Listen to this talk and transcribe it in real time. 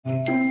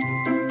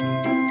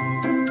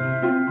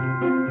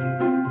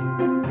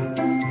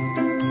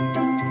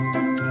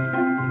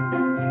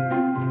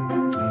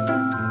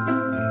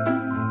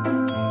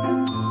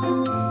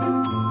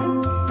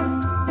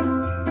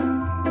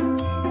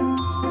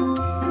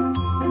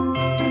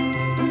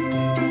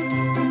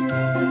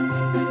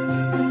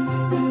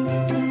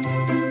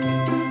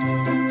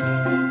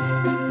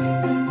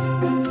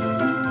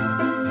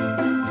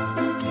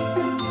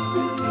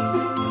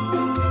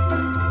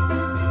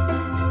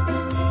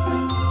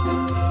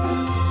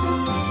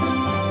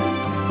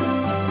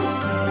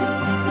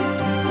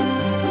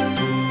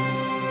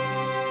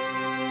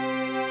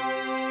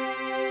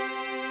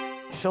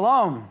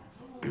Shalom.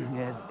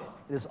 It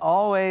is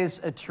always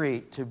a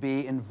treat to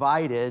be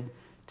invited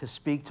to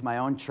speak to my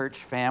own church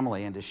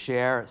family and to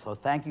share. So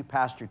thank you,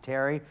 Pastor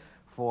Terry,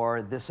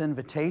 for this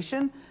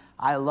invitation.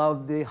 I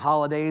love the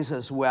holidays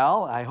as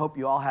well. I hope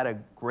you all had a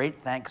great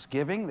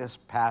Thanksgiving this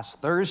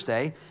past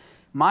Thursday.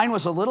 Mine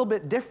was a little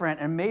bit different,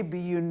 and maybe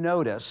you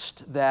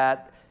noticed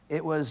that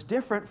it was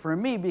different for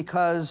me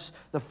because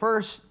the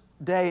first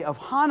day of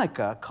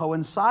Hanukkah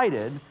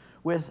coincided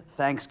with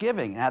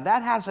Thanksgiving. Now,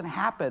 that hasn't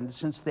happened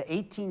since the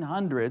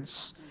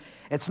 1800s.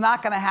 It's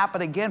not going to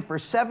happen again for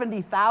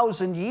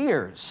 70,000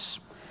 years.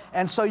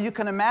 And so you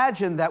can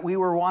imagine that we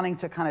were wanting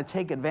to kind of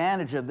take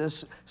advantage of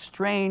this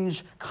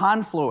strange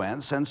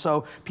confluence. And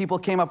so people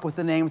came up with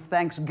the name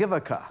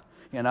Thanksgivica.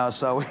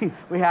 So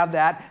we have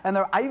that. And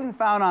I even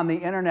found on the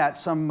internet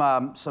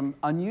some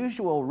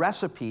unusual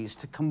recipes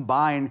to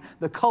combine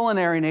the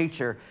culinary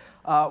nature.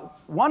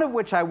 One of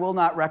which I will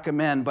not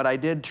recommend, but I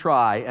did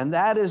try, and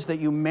that is that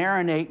you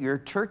marinate your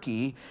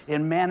turkey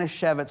in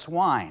Manischewitz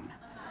wine.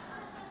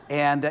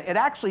 And it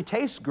actually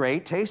tastes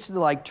great, tasted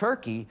like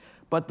turkey,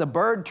 but the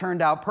bird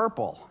turned out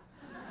purple.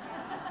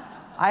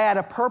 I had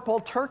a purple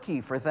turkey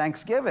for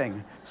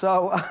Thanksgiving.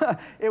 So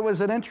it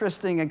was an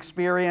interesting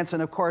experience.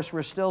 And of course,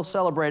 we're still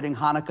celebrating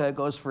Hanukkah. It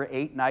goes for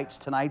 8 nights.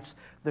 Tonight's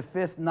the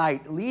 5th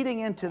night, leading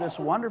into this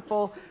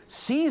wonderful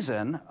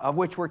season of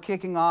which we're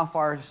kicking off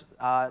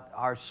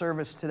our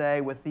service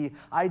today with the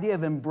idea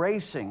of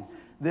embracing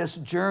this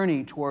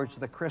journey towards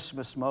the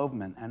Christmas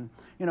movement. And,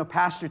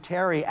 Pastor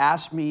Terry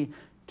asked me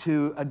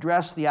to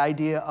address the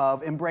idea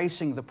of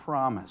embracing the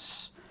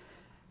promise.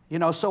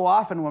 So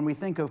often when we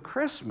think of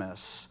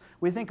Christmas,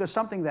 we think of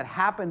something that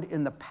happened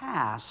in the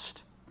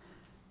past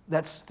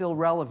that's still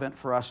relevant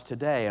for us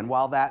today. And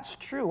while that's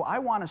true, I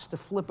want us to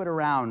flip it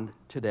around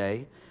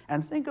today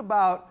and think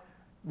about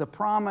the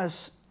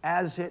promise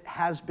as it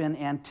has been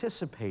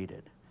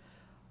anticipated,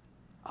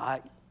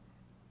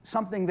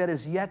 something that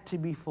is yet to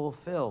be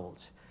fulfilled,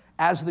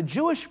 as the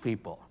Jewish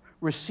people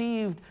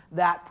received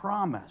that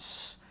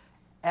promise.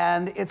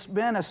 And it's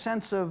been a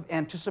sense of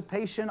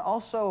anticipation,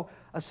 also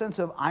a sense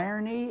of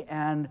irony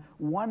and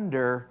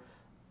wonder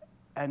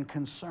and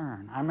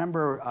concern. I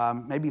remember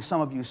maybe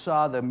some of you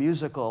saw the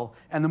musical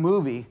and the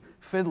movie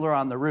Fiddler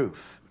on the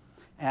Roof,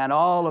 and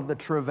all of the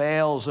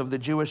travails of the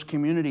Jewish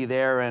community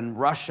there in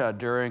Russia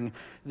during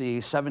the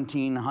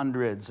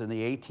 1700s and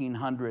the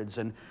 1800s.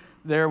 And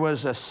there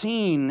was a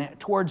scene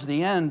towards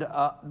the end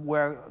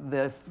where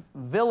the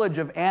village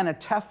of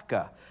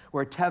Anatevka,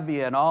 where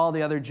Tevye and all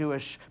the other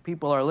Jewish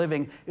people are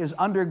living, is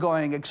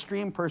undergoing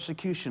extreme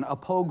persecution, a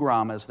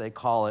pogrom as they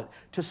call it,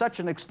 to such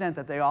an extent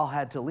that they all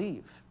had to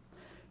leave.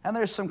 And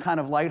there's some kind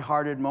of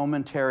lighthearted,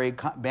 momentary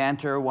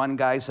banter. One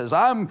guy says,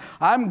 I'm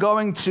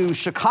going to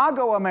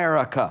Chicago,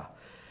 America.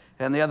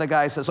 And the other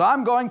guy says,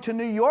 I'm going to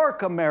New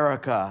York,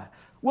 America.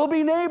 We'll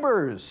be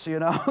neighbors,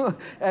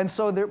 And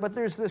so but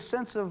there's this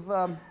sense of,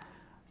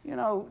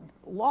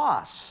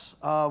 loss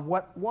of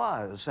what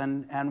was.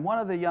 And one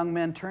of the young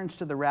men turns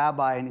to the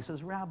rabbi and he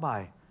says,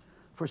 Rabbi,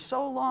 for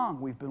so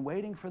long we've been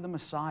waiting for the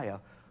Messiah.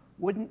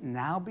 Wouldn't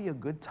now be a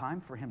good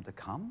time for him to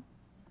come?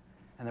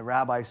 And the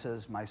rabbi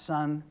says, my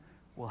son,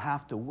 we'll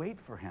have to wait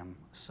for him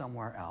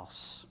somewhere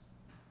else.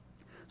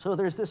 So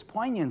there's this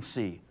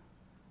poignancy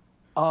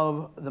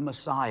of the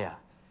Messiah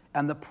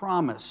and the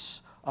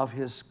promise of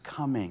his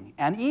coming.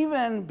 And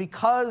even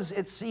because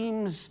it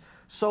seems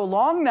so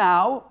long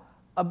now,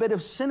 a bit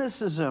of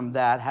cynicism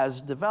that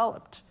has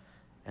developed.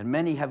 And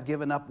many have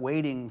given up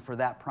waiting for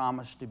that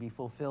promise to be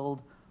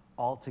fulfilled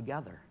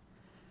altogether.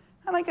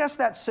 And I guess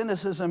that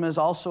cynicism is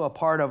also a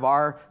part of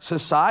our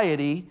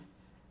society.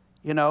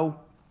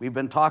 We've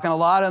been talking a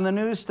lot in the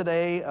news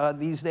today,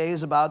 these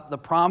days, about the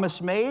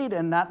promise made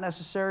and not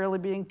necessarily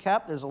being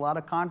kept. There's a lot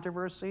of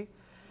controversy.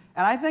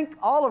 And I think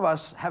all of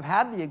us have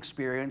had the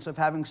experience of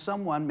having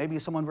someone, maybe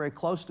someone very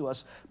close to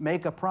us,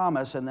 make a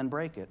promise and then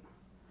break it,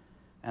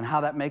 and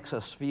how that makes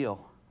us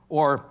feel.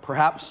 Or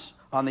perhaps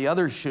on the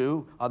other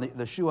shoe,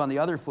 the shoe on the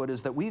other foot,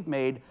 is that we've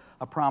made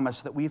a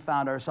promise that we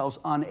found ourselves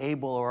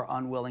unable or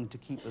unwilling to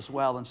keep as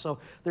well. And so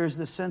there's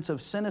this sense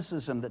of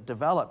cynicism that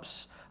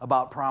develops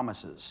about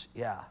promises.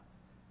 Yeah.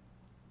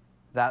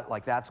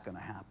 That's going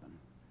to happen.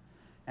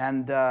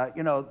 And,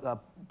 the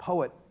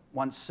poet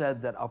once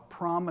said that a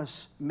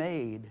promise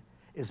made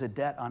is a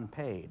debt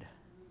unpaid.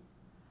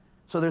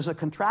 So there's a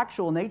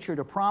contractual nature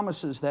to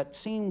promises that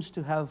seems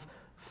to have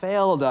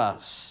failed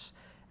us,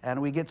 and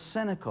we get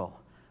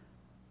cynical.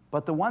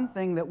 But the one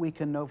thing that we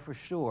can know for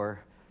sure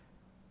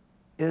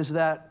is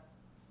that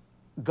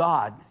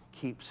God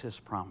keeps his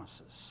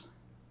promises.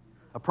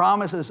 A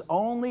promise is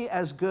only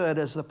as good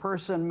as the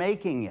person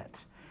making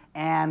it,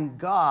 and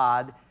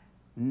God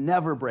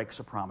never breaks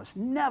a promise,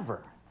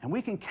 never. And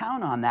we can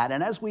count on that.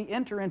 And as we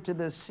enter into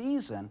this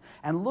season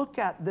and look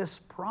at this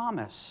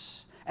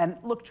promise and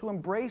look to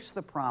embrace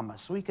the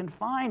promise, we can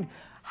find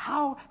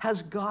how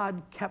has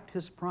God kept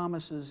his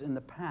promises in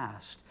the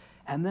past.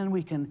 And then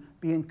we can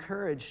be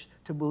encouraged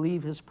to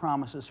believe his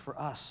promises for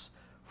us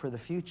for the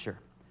future.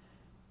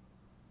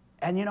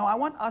 And I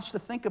want us to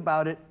think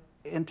about it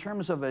in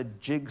terms of a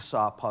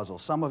jigsaw puzzle.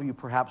 Some of you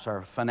perhaps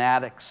are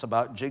fanatics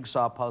about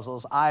jigsaw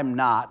puzzles. I'm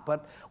not,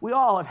 but we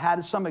all have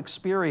had some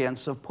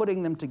experience of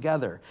putting them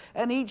together.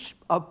 And each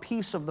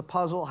piece of the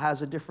puzzle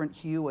has a different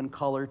hue and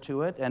color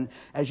to it. And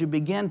as you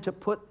begin to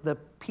put the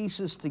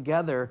pieces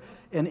together,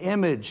 an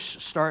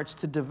image starts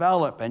to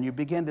develop and you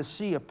begin to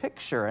see a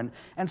picture.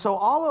 And so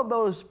all of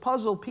those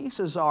puzzle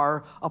pieces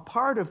are a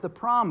part of the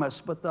promise,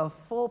 but the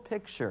full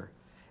picture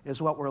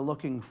is what we're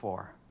looking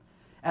for.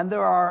 And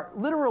there are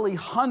literally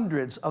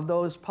hundreds of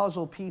those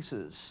puzzle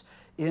pieces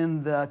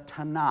in the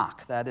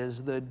Tanakh, that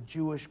is the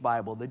Jewish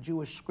Bible, the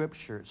Jewish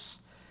scriptures,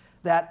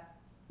 that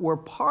were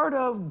part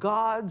of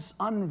God's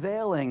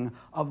unveiling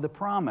of the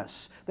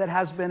promise that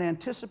has been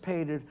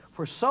anticipated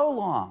for so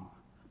long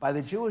by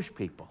the Jewish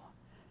people,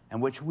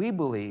 and which we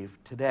believe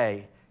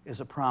today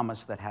is a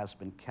promise that has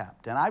been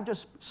kept. And I've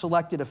just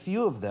selected a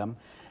few of them.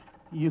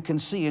 You can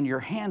see in your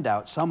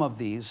handout some of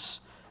these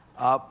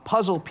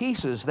puzzle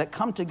pieces that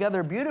come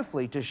together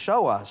beautifully to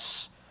show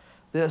us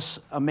this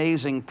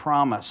amazing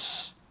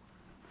promise.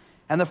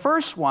 And the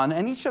first one,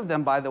 and each of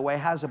them, by the way,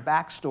 has a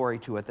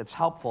backstory to it that's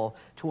helpful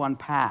to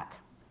unpack.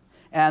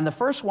 And the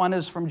first one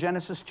is from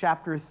Genesis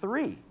chapter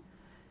 3.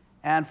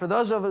 And for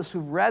those of us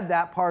who've read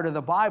that part of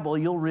the Bible,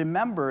 you'll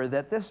remember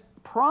that this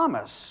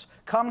promise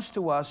comes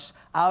to us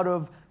out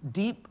of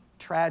deep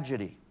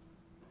tragedy.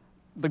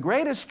 The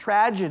greatest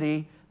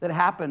tragedy that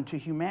happened to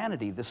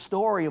humanity, the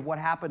story of what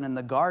happened in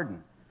the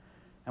garden.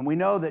 And we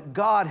know that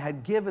God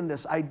had given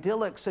this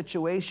idyllic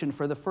situation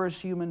for the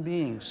first human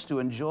beings to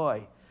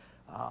enjoy.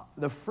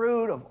 The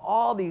fruit of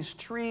all these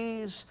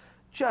trees,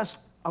 just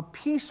a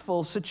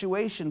peaceful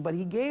situation, but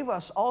he gave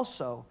us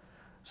also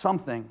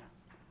something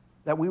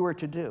that we were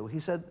to do. He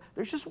said,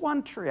 there's just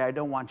one tree I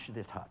don't want you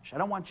to touch. I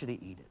don't want you to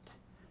eat it.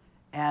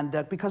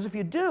 And because if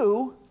you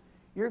do,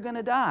 you're going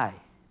to die.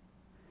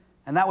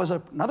 And that was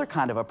another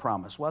kind of a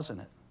promise,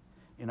 wasn't it?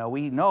 You know,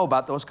 we know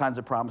about those kinds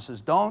of promises.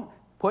 Don't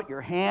put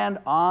your hand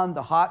on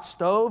the hot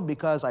stove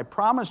because I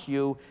promise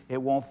you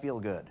it won't feel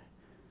good.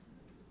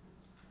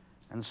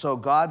 And so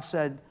God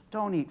said,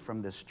 don't eat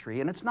from this tree.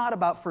 And it's not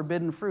about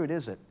forbidden fruit,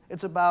 is it?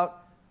 It's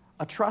about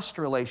a trust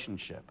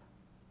relationship.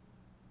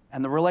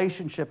 And the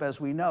relationship, as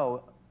we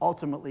know,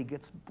 ultimately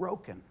gets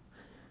broken.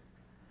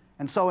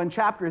 And so in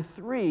chapter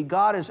 3,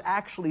 God is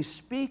actually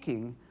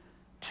speaking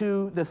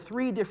to the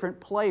three different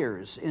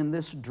players in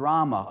this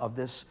drama of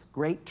this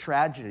great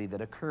tragedy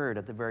that occurred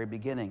at the very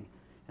beginning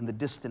in the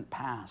distant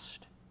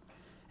past.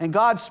 And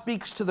God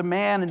speaks to the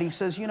man and he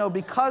says, you know,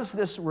 because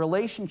this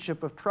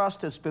relationship of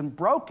trust has been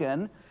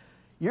broken,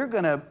 you're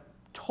going to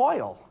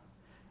toil.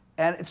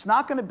 And it's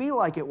not going to be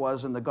like it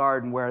was in the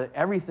garden where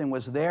everything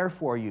was there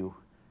for you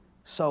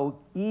so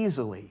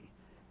easily.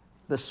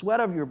 The sweat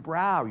of your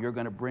brow, you're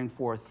going to bring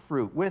forth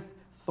fruit with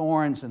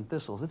thorns and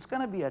thistles. It's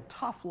going to be a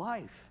tough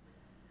life.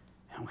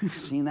 And we've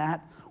seen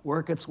that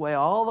work its way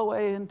all the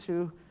way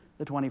into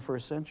the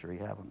 21st century,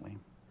 haven't we?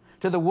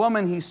 To the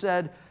woman, he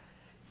said,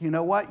 you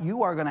know what?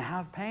 You are going to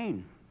have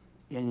pain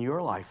in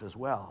your life as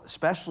well,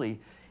 especially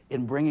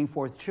in bringing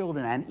forth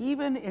children. And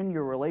even in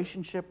your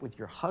relationship with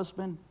your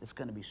husband, it's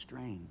going to be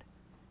strained.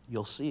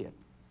 You'll see it.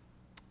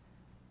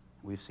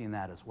 We've seen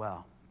that as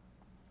well.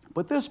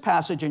 But this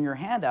passage in your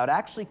handout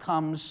actually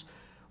comes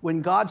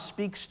when God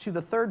speaks to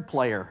the third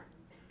player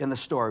in the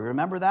story.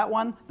 Remember that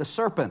one? The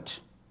serpent.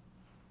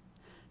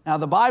 Now,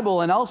 the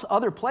Bible and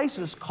other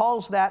places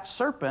calls that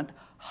serpent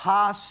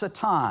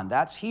Ha-Satan.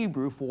 That's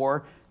Hebrew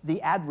for the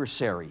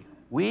adversary.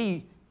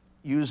 We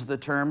use the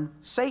term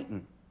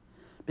Satan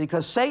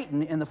because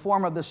Satan, in the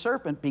form of the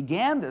serpent,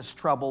 began this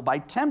trouble by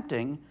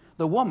tempting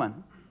the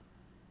woman.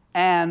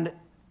 And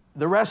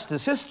the rest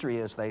is history,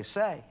 as they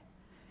say.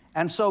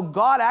 And so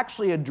God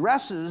actually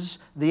addresses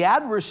the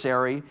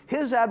adversary,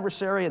 his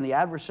adversary and the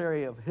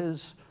adversary of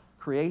his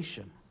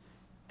creation.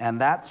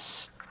 And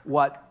that's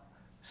what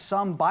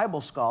some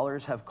Bible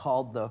scholars have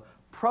called the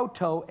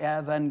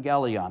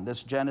proto-evangelion,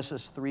 this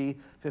Genesis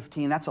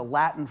 3:15. That's a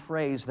Latin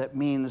phrase that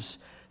means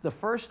the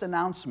first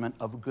announcement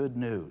of good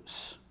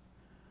news,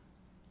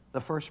 the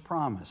first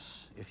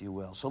promise, if you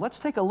will. So let's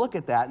take a look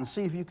at that and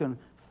see if you can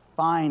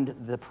find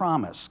the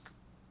promise.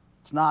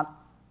 It's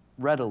not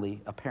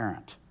readily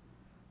apparent.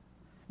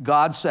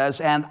 God says,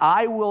 and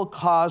I will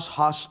cause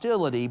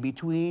hostility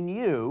between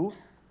you,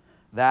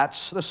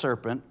 that's the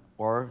serpent,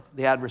 or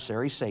the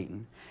adversary,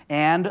 Satan,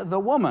 and the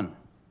woman,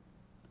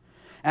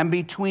 and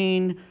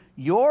between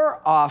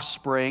your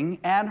offspring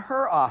and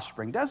her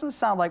offspring. Doesn't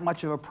sound like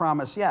much of a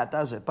promise yet,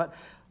 does it? But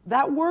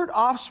that word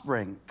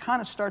offspring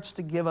kind of starts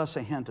to give us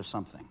a hint of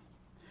something,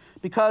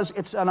 because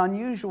it's an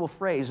unusual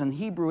phrase. In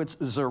Hebrew, it's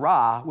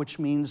zerah, which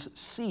means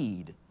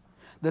seed.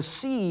 The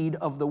seed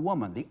of the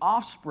woman, the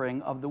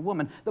offspring of the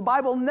woman. The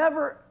Bible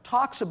never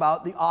talks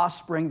about the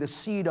offspring, the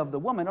seed of the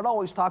woman. It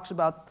always talks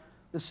about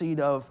the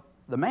seed of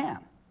the man.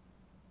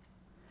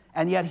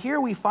 And yet here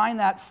we find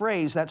that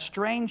phrase, that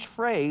strange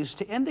phrase,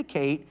 to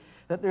indicate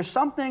that there's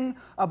something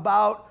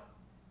about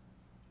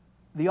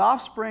the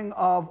offspring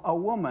of a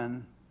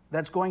woman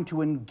that's going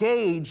to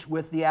engage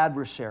with the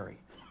adversary.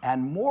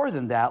 And more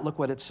than that, look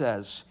what it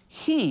says.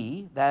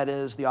 he, that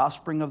is the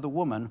offspring of the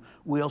woman,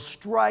 will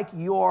strike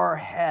your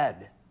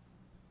head.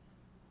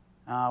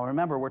 Now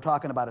remember, we're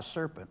talking about a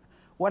serpent.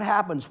 What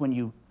happens when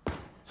you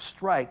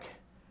strike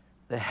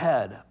the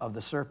head of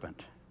the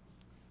serpent?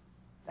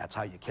 That's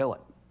how you kill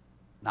it.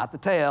 Not the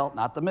tail,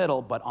 not the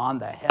middle, but on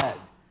the head.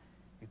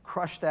 You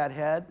crush that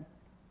head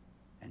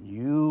and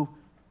you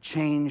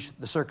change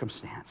the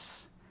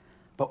circumstance.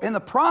 But in the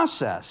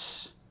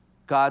process,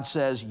 God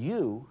says,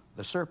 you,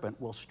 the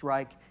serpent, will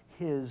strike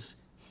his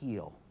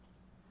heel.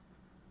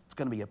 It's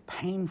going to be a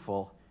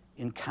painful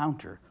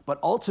encounter. But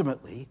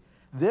ultimately,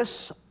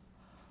 this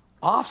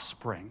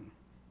offspring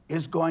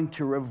is going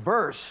to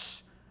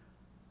reverse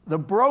the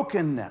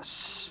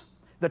brokenness,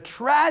 the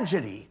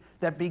tragedy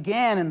that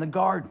began in the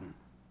garden.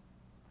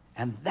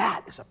 And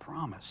that is a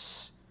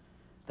promise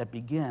that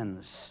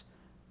begins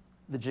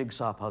the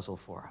jigsaw puzzle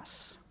for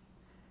us.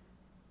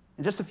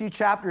 And just a few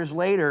chapters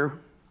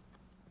later,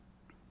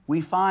 we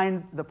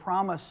find the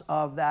promise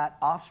of that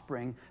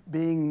offspring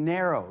being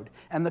narrowed,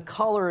 and the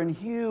color and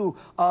hue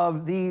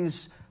of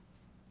these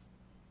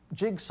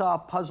jigsaw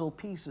puzzle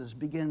pieces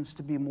begins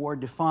to be more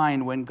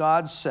defined when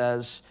God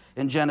says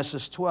in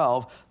Genesis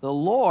 12, the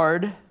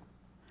Lord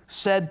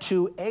said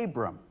to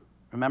Abram,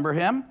 remember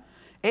him?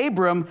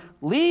 Abram,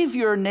 leave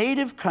your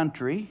native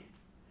country,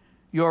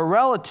 your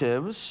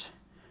relatives,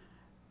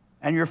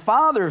 and your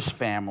father's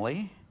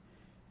family,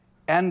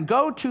 and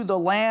go to the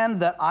land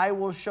that I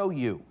will show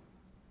you.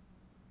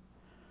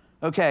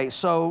 Okay,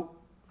 so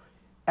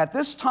at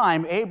this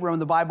time, Abram,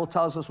 the Bible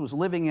tells us, was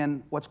living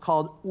in what's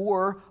called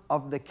Ur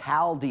of the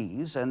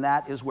Chaldees, and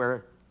that is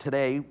where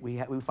today we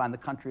find the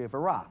country of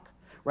Iraq,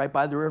 right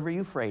by the river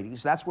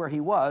Euphrates. That's where he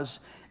was.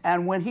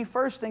 And when he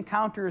first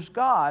encounters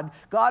God,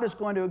 God is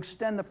going to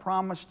extend the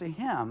promise to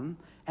him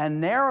and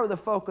narrow the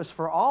focus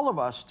for all of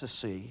us to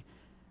see.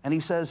 And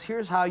he says,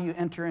 here's how you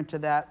enter into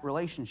that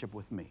relationship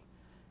with me,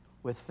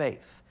 with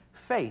faith.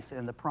 Faith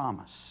in the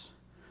promise.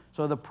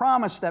 So the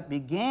promise that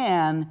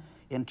began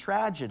in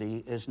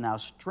tragedy is now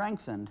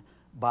strengthened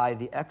by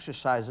the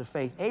exercise of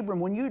faith. Abram,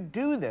 when you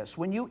do this,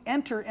 when you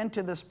enter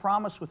into this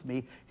promise with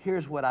me,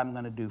 here's what I'm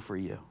going to do for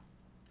you.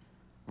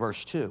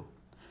 Verse 2,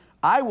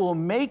 I will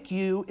make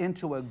you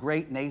into a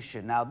great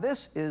nation. Now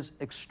this is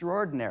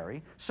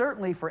extraordinary,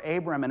 certainly for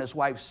Abram and his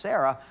wife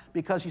Sarah,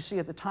 because you see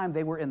at the time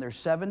they were in their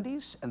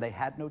 70s and they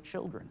had no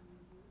children.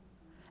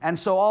 And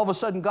so all of a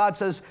sudden God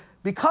says,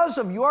 because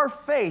of your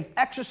faith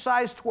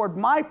exercised toward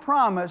my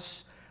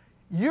promise,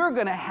 you're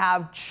going to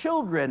have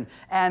children,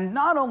 and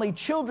not only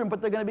children, but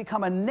they're going to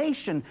become a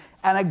nation,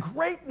 and a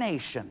great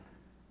nation.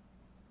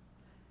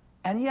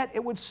 And yet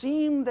it would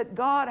seem that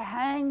God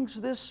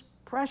hangs this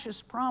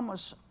precious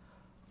promise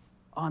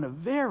on a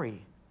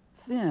very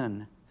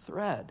thin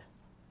thread.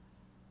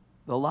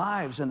 The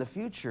lives and the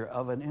future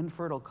of an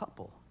infertile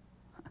couple.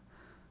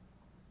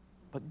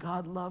 But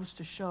God loves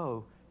to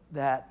show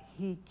that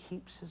he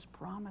keeps his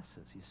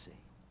promises, you see.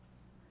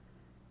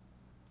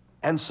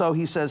 And so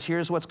he says,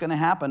 here's what's going to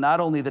happen. Not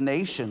only the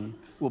nation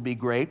will be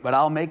great, but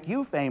I'll make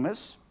you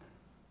famous.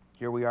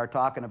 Here we are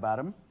talking about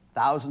him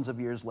thousands of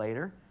years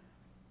later.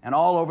 And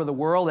all over the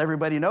world,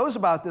 everybody knows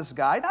about this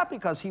guy, not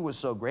because he was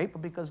so great,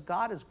 but because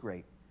God is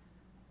great.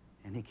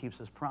 And he keeps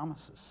his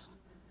promises.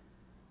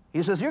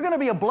 He says, you're going to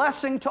be a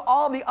blessing to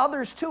all the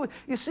others too.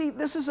 You see,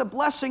 this is a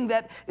blessing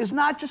that is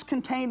not just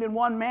contained in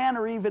one man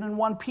or even in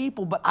one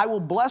people, but I will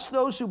bless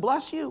those who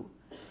bless you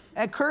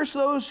and curse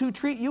those who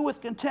treat you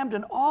with contempt,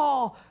 and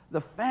all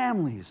the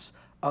families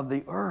of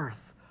the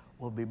earth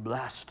will be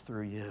blessed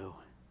through you.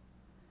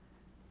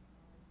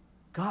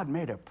 God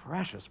made a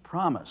precious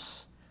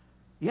promise.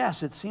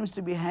 Yes, it seems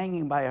to be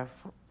hanging by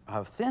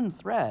a thin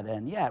thread,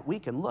 and yet we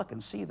can look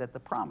and see that the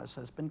promise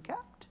has been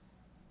kept.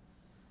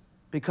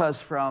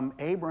 Because from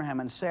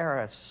Abraham and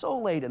Sarah, so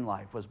late in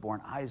life, was born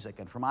Isaac,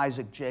 and from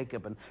Isaac,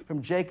 Jacob, and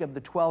from Jacob,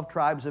 the 12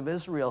 tribes of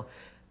Israel,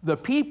 the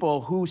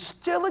people who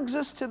still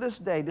exist to this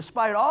day,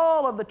 despite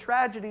all of the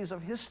tragedies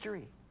of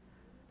history,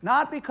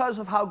 not because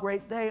of how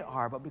great they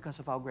are, but because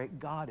of how great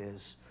God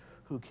is,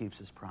 who keeps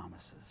his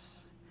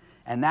promises.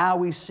 And now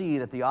we see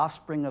that the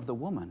offspring of the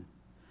woman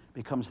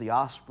becomes the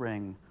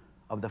offspring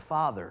of the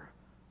father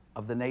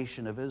of the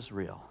nation of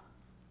Israel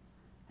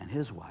and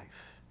his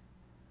wife.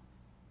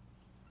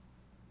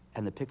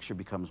 And the picture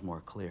becomes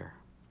more clear.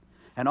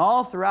 And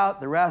all throughout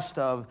the rest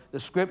of the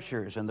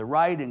scriptures and the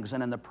writings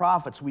and in the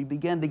prophets, we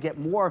begin to get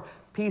more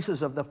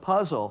pieces of the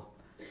puzzle.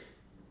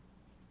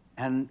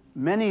 And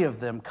many of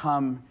them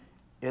come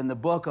in the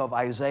book of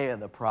Isaiah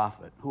the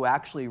prophet, who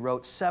actually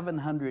wrote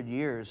 700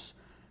 years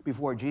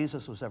before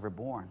Jesus was ever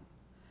born.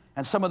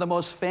 And some of the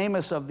most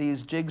famous of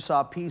these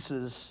jigsaw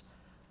pieces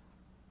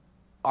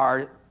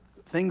are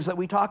things that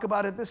we talk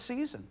about at this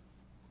season.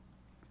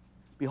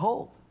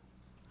 Behold,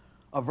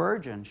 a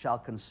virgin shall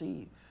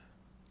conceive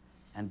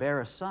and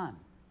bear a son,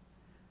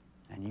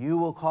 and you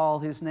will call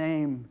his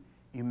name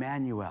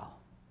Emmanuel,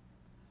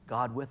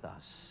 God with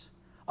us.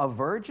 A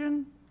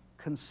virgin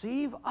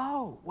conceive?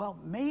 Oh, well,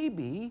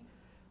 maybe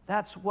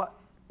that's what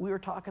we were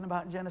talking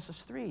about in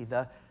Genesis 3,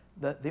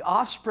 the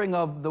offspring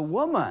of the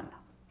woman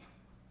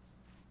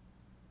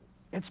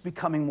it's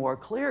becoming more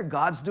clear.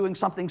 God's doing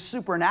something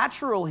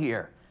supernatural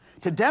here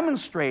to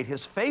demonstrate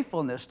his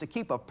faithfulness to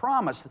keep a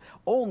promise that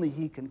only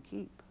he can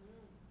keep.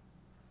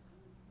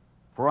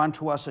 For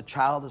unto us a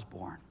child is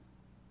born.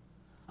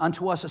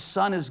 Unto us a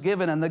son is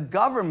given, and the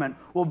government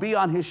will be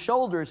on his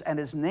shoulders, and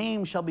his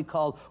name shall be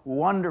called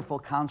Wonderful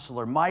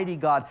Counselor, Mighty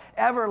God,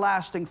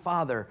 Everlasting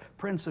Father,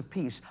 Prince of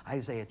Peace.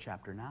 Isaiah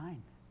chapter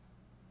 9.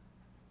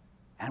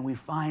 And we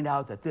find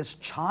out that this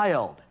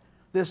child,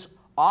 this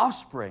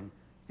offspring,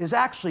 is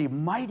actually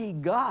mighty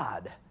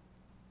God,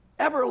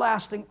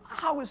 everlasting.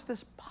 How is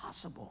this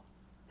possible?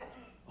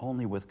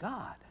 Only with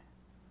God.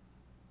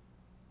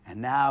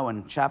 And now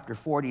in chapter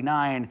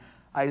 49,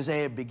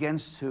 Isaiah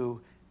begins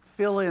to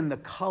fill in the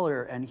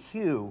color and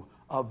hue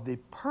of the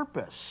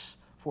purpose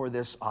for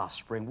this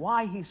offspring,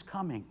 why he's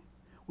coming.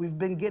 We've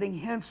been getting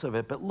hints of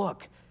it, but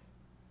look,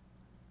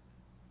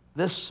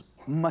 this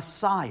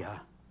Messiah,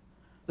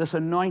 this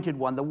anointed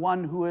one, the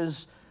one who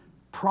is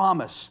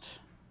promised,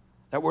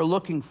 that we're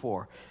looking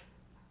for,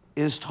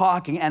 is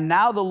talking, and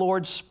now the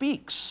Lord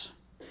speaks.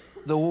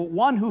 The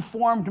one who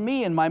formed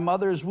me in my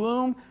mother's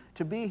womb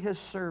to be his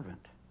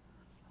servant.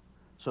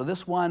 So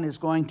this one is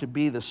going to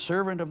be the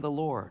servant of the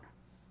Lord,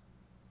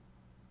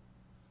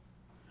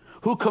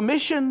 who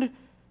commissioned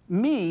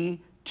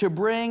me to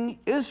bring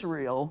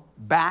Israel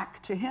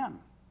back to him.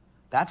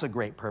 That's a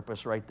great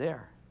purpose right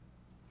there.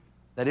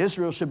 That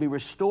Israel should be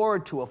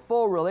restored to a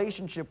full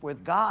relationship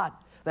with God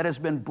that has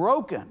been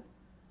broken.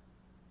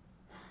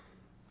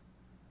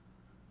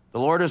 The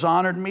Lord has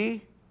honored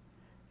me,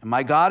 and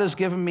my God has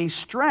given me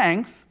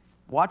strength.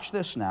 Watch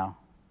this now.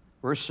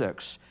 Verse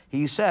 6.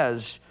 He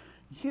says,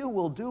 you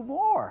will do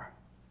more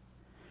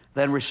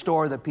than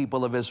restore the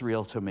people of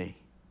Israel to me.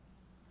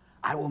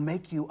 I will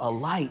make you a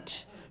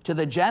light to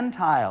the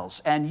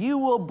Gentiles, and you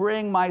will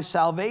bring my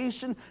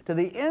salvation to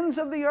the ends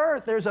of the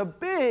earth. There's a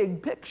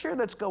big picture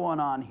that's going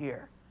on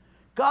here.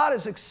 God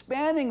is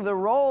expanding the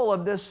role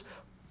of this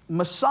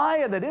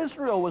Messiah that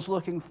Israel was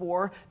looking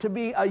for to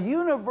be a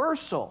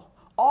universal,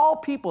 all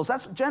peoples.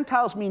 That's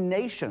Gentiles mean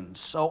nations.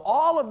 So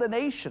all of the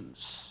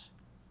nations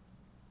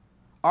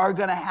are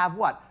going to have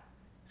what?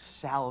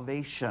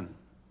 Salvation.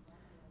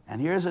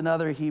 And here's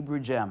another Hebrew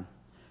gem.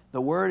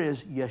 The word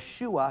is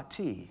Yeshua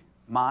T,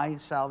 my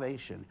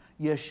salvation.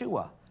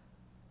 Yeshua,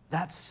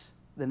 that's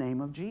the name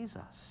of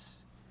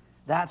Jesus.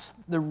 That's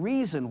the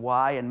reason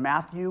why in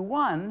Matthew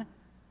 1,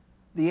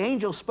 the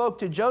angel spoke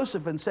to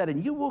Joseph and said,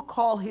 and you will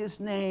call his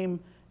name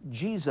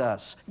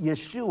Jesus,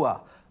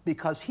 Yeshua,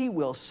 because he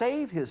will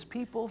save his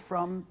people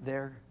from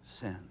their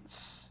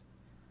sins.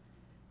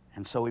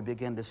 And so we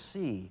begin to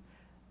see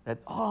that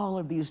all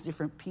of these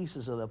different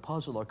pieces of the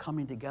puzzle are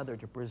coming together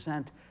to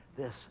present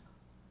this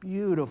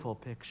beautiful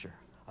picture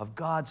of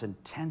God's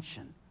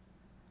intention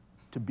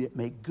to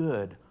make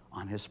good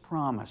on his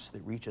promise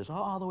that reaches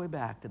all the way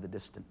back to the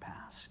distant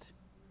past.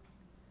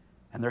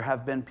 And there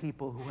have been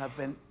people who have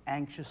been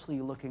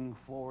anxiously looking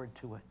forward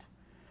to it.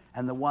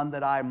 And the one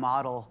that I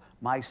model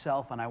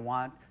myself and I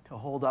want to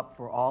hold up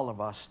for all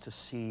of us to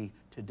see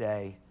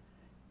today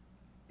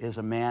is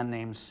a man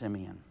named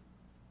Simeon.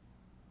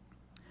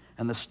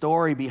 And the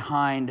story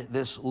behind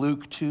this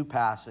Luke 2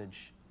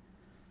 passage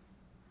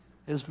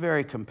is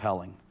very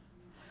compelling.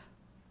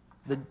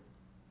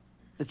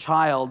 The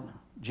child,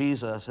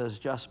 Jesus, has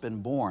just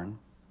been born.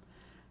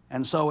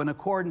 And so in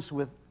accordance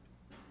with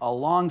a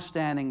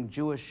long-standing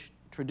Jewish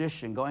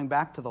tradition, going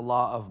back to the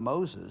law of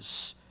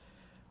Moses,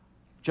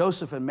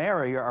 Joseph and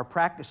Mary are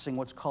practicing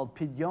what's called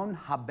Pidyon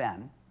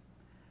Haben,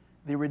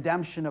 the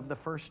redemption of the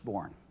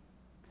firstborn.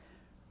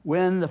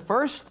 When the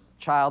first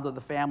child of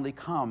the family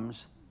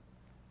comes,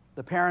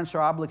 the parents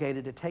are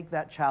obligated to take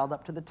that child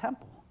up to the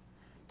temple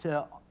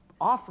to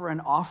offer an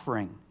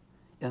offering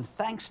in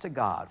thanks to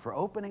God for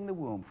opening the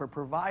womb, for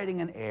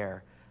providing an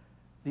heir,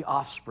 the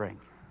offspring.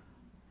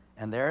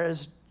 And there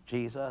is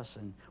Jesus,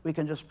 and we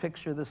can just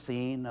picture the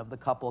scene of the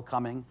couple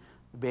coming,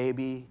 the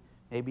baby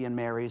maybe in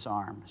Mary's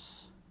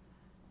arms.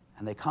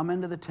 And they come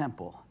into the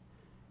temple,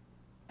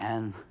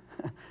 and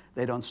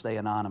they don't stay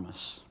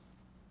anonymous.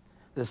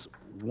 This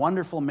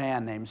wonderful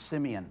man named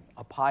Simeon,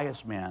 a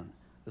pious man,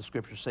 the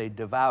scriptures say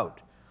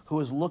devout, who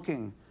was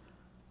looking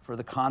for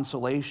the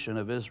consolation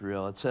of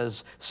Israel. It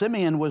says,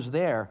 Simeon was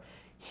there.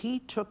 He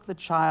took the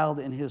child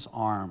in his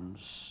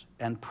arms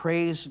and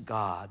praised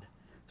God,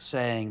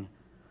 saying,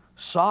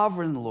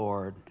 Sovereign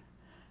Lord,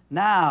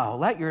 now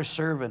let your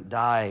servant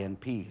die in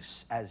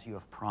peace, as you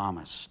have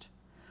promised.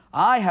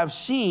 I have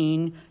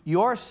seen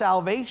your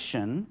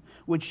salvation,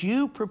 which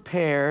you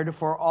prepared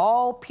for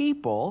all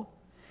people.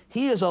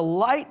 He is a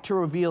light to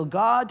reveal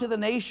God to the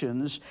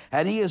nations,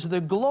 and he is the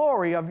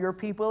glory of your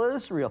people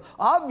Israel.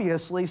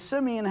 Obviously,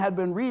 Simeon had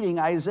been reading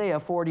Isaiah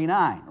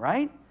 49,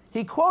 right?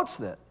 He quotes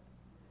that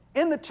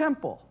in the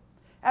temple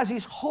as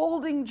he's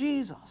holding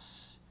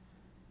Jesus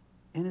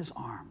in his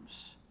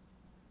arms.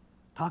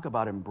 Talk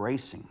about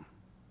embracing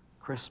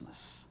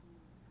Christmas.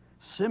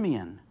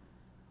 Simeon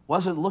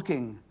wasn't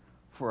looking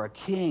for a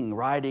king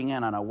riding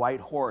in on a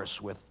white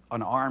horse with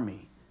an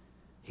army.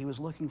 He was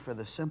looking for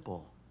the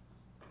simple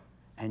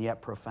and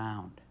yet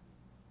profound.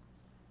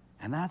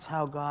 And that's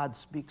how God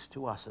speaks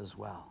to us as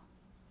well.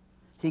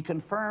 He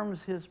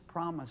confirms his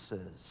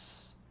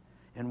promises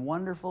in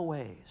wonderful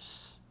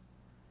ways.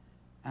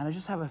 And I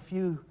just have a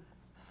few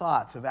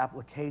thoughts of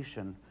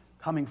application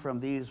coming from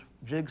these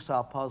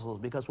jigsaw puzzles,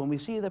 because when we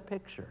see the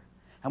picture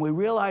and we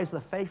realize the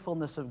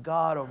faithfulness of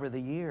God over the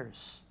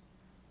years,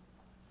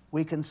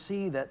 we can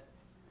see that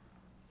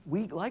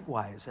we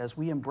likewise, as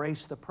we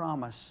embrace the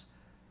promise,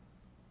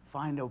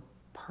 find a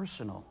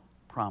personal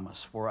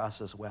promise for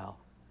us as well.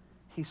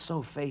 He's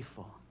so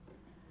faithful.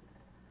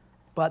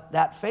 But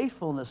that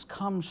faithfulness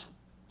comes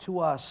to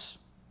us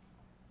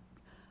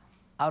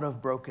out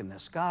of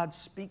brokenness. God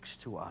speaks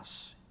to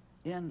us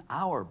in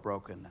our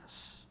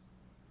brokenness.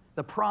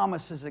 The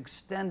promise is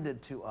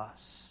extended to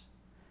us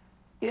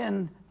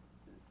in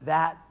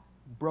that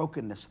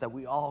brokenness that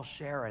we all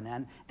share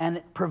in, and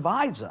it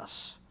provides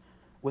us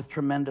with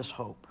tremendous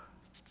hope.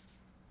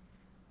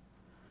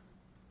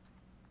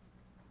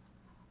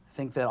 I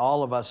think that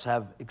all of us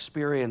have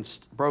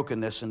experienced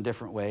brokenness in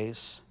different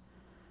ways.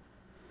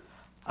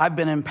 I've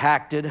been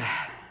impacted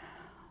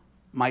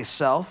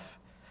myself.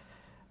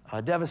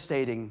 A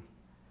devastating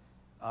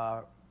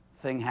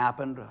thing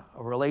happened,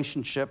 a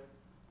relationship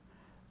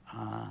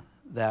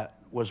that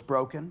was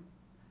broken,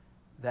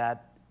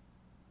 that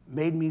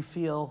made me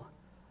feel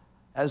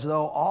as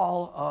though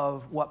all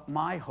of what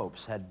my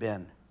hopes had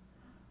been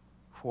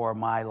for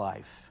my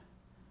life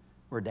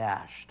were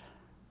dashed.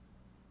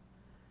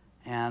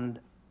 And,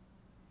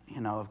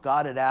 if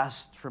God had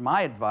asked for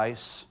my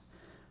advice,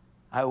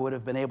 I would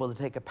have been able to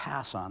take a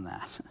pass on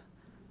that.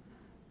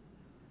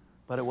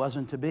 But it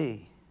wasn't to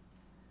be.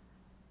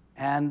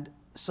 And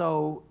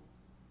so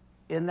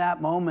in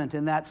that moment,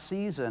 in that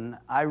season,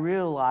 I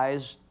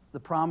realized the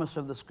promise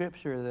of the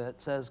scripture that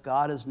says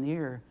God is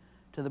near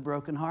to the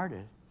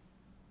brokenhearted.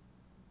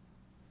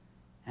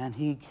 And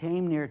he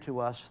came near to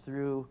us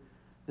through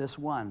this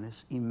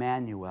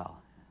Emmanuel,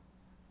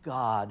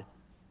 God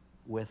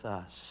with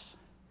us.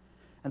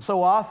 And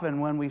so often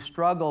when we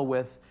struggle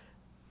with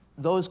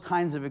those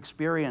kinds of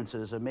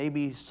experiences, and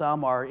maybe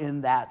some are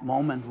in that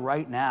moment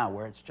right now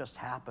where it's just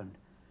happened,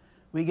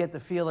 we get the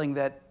feeling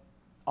that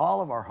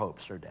all of our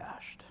hopes are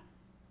dashed.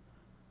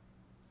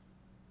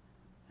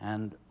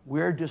 And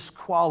we're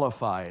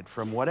disqualified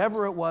from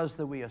whatever it was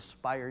that we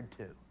aspired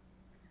to.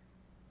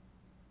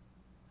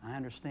 I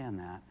understand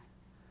that.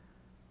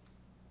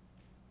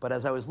 But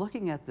as I was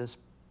looking at this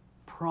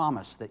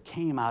promise that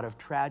came out of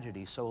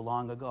tragedy so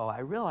long ago, I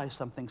realized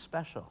something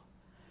special.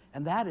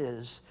 And that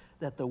is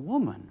that the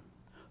woman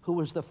who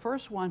was the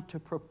first one to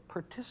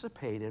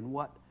participate in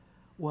what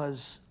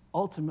was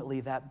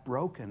ultimately that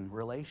broken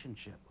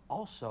relationship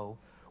also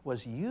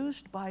was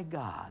used by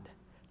God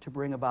to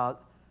bring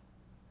about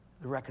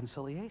the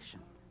reconciliation.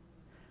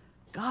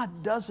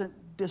 God doesn't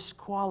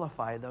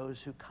disqualify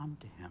those who come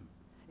to him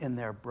in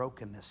their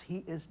brokenness.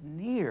 He is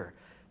near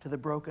to the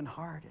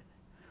brokenhearted,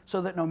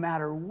 so that no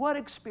matter what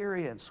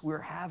experience we're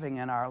having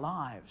in our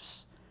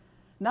lives,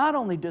 not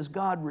only does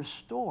God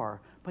restore,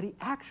 but he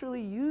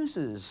actually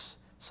uses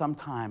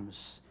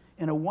sometimes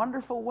in a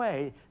wonderful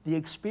way the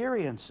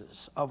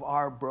experiences of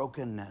our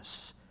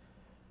brokenness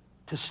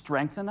to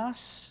strengthen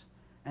us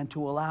and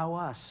to allow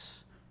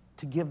us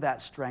to give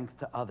that strength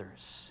to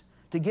others,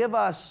 to give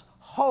us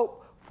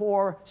hope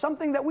for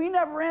something that we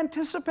never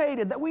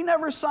anticipated, that we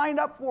never signed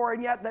up for,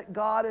 and yet that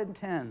God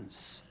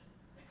intends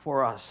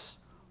for us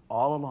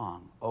all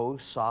along. O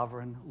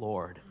sovereign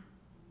Lord.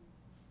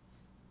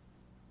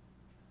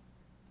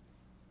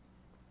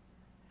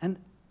 And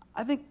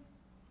I think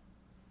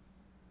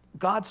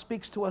God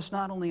speaks to us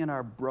not only in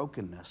our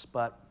brokenness,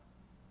 but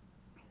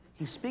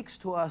he speaks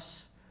to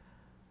us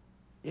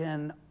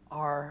in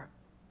our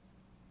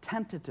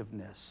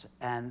tentativeness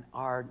and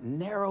our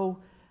narrow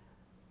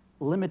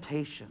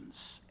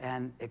limitations,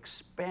 and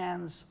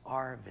expands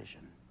our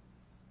vision.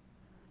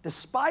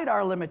 Despite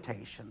our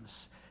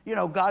limitations,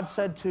 God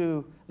said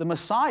to the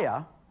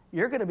Messiah,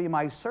 you're going to be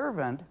my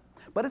servant,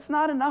 but it's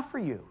not enough for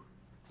you.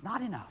 It's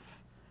not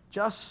enough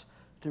just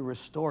to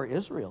restore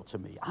Israel to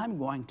me. I'm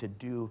going to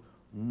do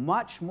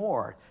much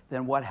more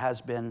than what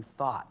has been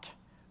thought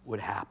would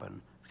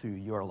happen through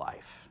your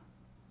life.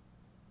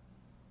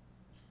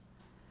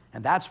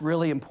 And that's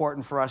really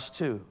important for us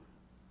too.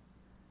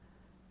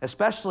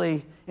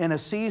 Especially in a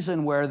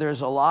season where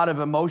there's a lot of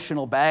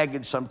emotional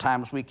baggage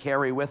sometimes we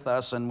carry with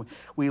us, and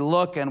we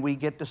look and we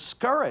get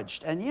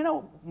discouraged. And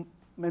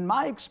in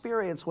my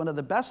experience, one of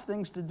the best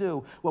things to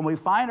do when we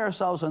find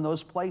ourselves in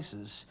those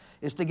places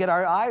is to get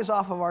our eyes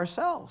off of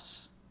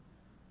ourselves.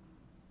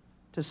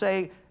 To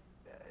say,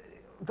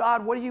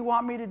 God, what do you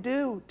want me to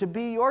do to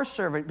be your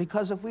servant?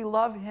 Because if we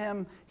love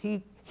him,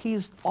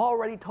 he's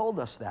already told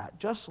us that.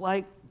 Just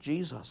like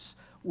Jesus,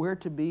 we're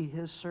to be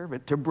his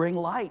servant, to bring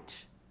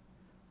light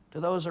to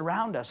those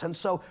around us. And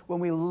so when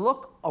we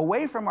look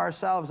away from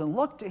ourselves and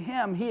look to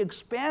him, he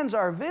expands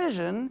our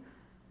vision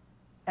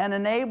and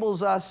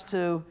enables us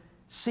to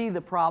see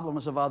the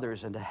problems of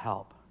others and to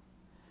help.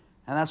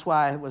 And that's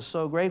why I was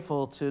so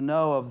grateful to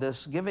know of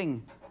this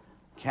giving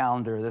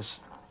calendar, this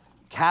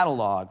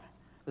catalog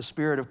the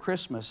spirit of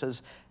Christmas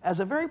as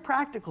a very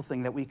practical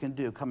thing that we can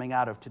do coming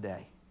out of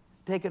today.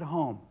 Take it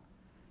home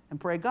and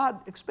pray, God,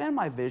 expand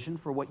my vision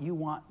for what you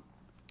want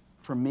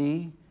for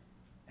me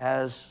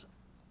as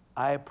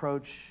I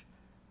approach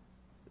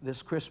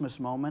this Christmas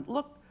moment.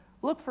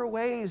 Look for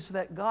ways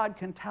that God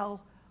can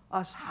tell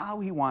us how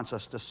he wants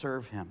us to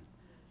serve him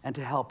and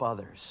to help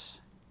others.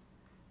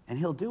 And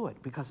he'll do it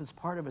because it's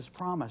part of his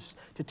promise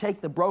to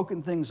take the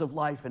broken things of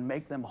life and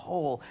make them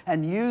whole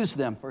and use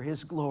them for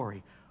his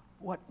glory.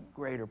 What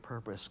greater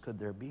purpose could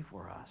there be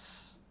for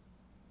us?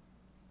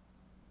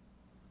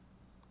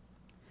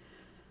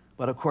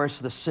 But of course,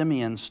 the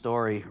Simeon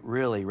story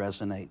really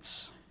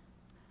resonates.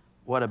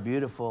 What a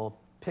beautiful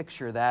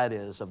picture that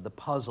is of the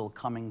puzzle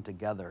coming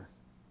together.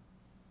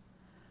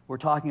 We're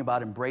talking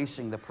about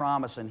embracing the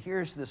promise, and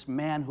here's this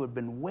man who had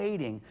been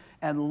waiting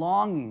and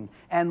longing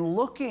and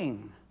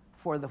looking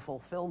for the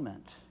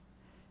fulfillment,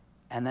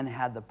 and then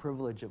had the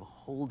privilege of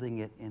holding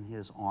it in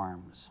his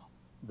arms,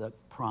 the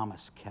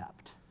promise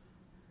kept.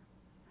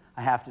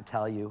 I have to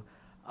tell you,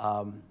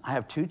 I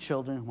have 2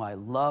 children who I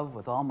love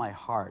with all my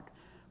heart,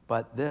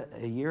 but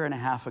a year and a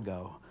half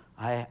ago,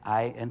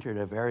 I entered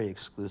a very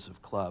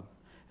exclusive club.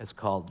 It's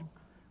called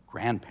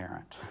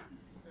Grandparent.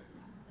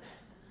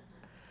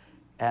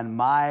 And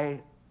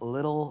my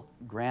little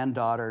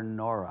granddaughter,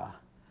 Nora,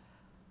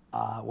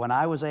 when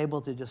I was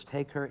able to just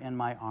take her in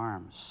my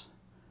arms,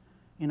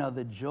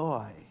 the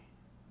joy,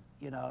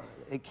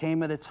 it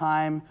came at a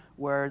time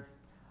where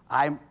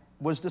I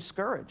was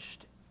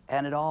discouraged,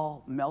 and it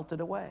all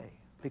melted away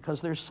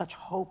because there's such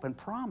hope and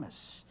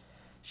promise.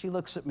 She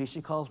looks at me,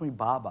 she calls me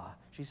Baba.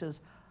 She says,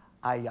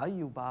 I love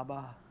you,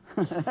 Baba.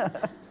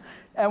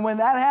 And when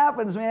that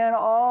happens, man,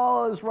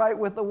 all is right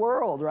with the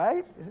world,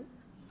 right?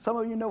 Some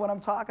of you know what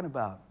I'm talking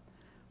about.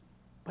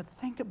 But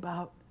think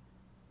about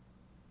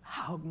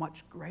how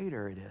much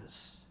greater it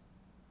is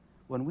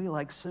when we,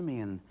 like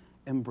Simeon,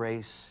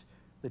 embrace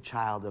the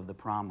child of the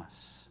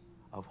promise,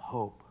 of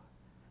hope,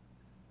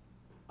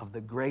 of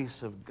the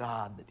grace of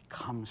God that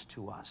comes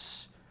to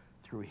us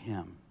through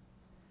him.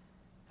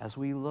 As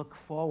we look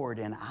forward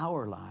in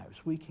our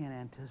lives, we can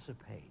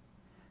anticipate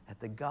that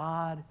the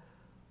God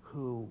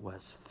who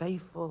was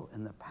faithful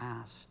in the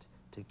past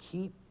to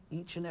keep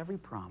each and every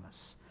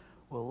promise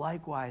will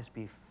likewise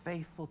be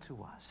faithful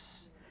to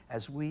us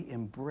as we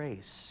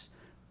embrace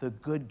the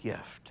good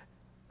gift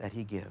that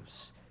he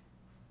gives,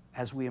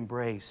 as we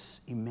embrace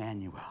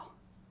Emmanuel,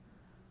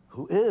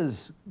 who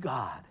is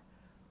God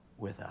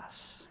with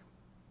us.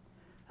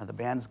 Now the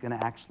band's going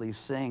to actually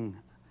sing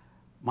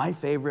my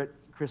favorite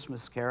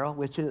Christmas carol,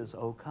 which is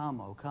O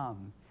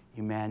Come,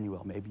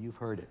 Emmanuel. Maybe you've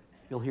heard it.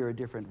 You'll hear a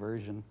different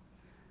version.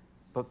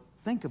 But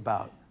think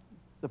about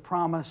the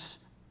promise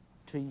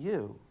to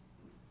you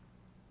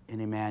in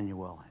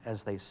Emmanuel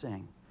as they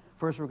sing.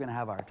 First, we're going to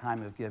have our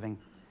time of giving,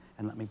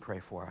 and let me pray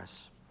for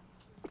us.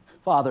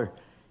 Father,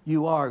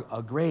 you are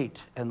a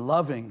great and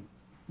loving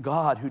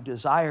God who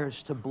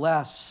desires to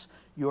bless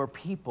your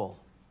people.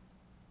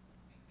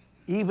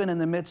 Even in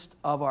the midst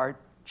of our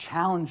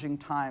challenging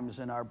times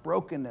and our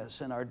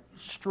brokenness and our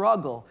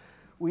struggle,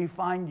 we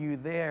find you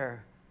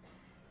there.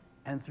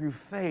 And through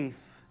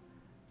faith,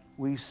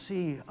 we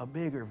see a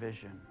bigger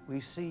vision. We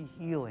see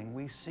healing.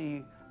 We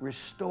see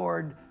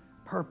restored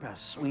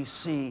purpose. We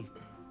see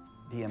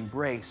the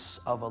embrace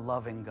of a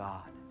loving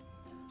God.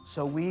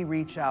 So we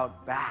reach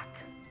out back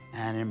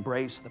and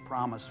embrace the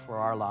promise for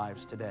our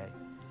lives today.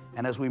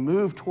 And as we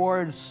move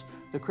towards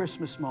the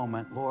Christmas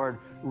moment, Lord,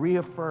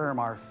 reaffirm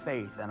our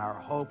faith and our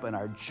hope and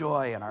our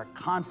joy and our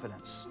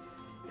confidence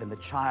in the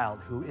child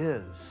who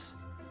is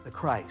the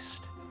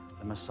Christ,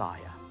 the Messiah.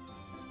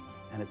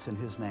 And it's in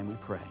his name we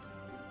pray.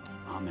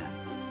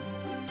 Amen.